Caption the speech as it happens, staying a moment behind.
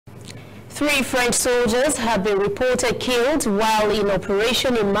3 French soldiers have been reported killed while in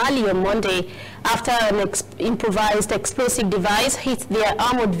operation in Mali on Monday after an improvised explosive device hit their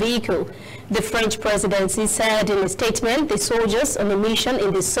armored vehicle. The French presidency said in a statement the soldiers on a mission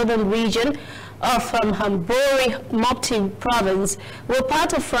in the southern region of Hambori-Mopti province were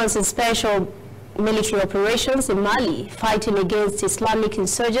part of France's special military operations in Mali, fighting against Islamic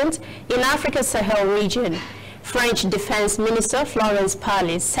insurgents in Africa's Sahel region. French Defense Minister Florence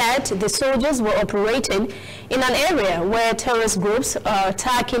Parly said the soldiers were operating in an area where terrorist groups are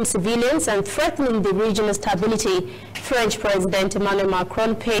attacking civilians and threatening the regional stability. French President Emmanuel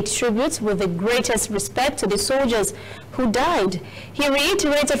Macron paid tribute with the greatest respect to the soldiers who died. He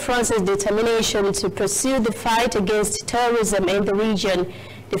reiterated France's determination to pursue the fight against terrorism in the region.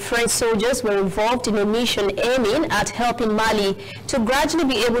 The French soldiers were involved in a mission aiming at helping Mali to gradually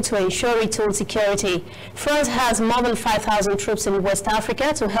be able to ensure its own security. France has more than 5,000 troops in West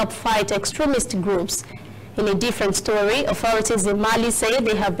Africa to help fight extremist groups. In a different story, authorities in Mali say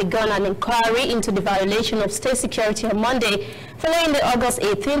they have begun an inquiry into the violation of state security on Monday following the August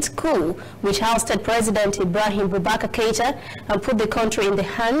 18th coup, which ousted President Ibrahim Boubacar Keïta and put the country in the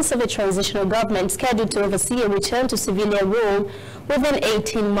hands of a transitional government scheduled to oversee a return to civilian rule within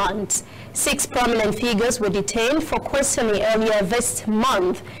 18 months. 6 prominent figures were detained for questioning earlier this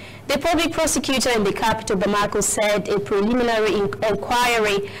month. The public prosecutor in the capital, Bamako, said a preliminary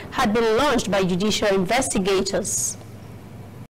inquiry had been launched by judicial investigators.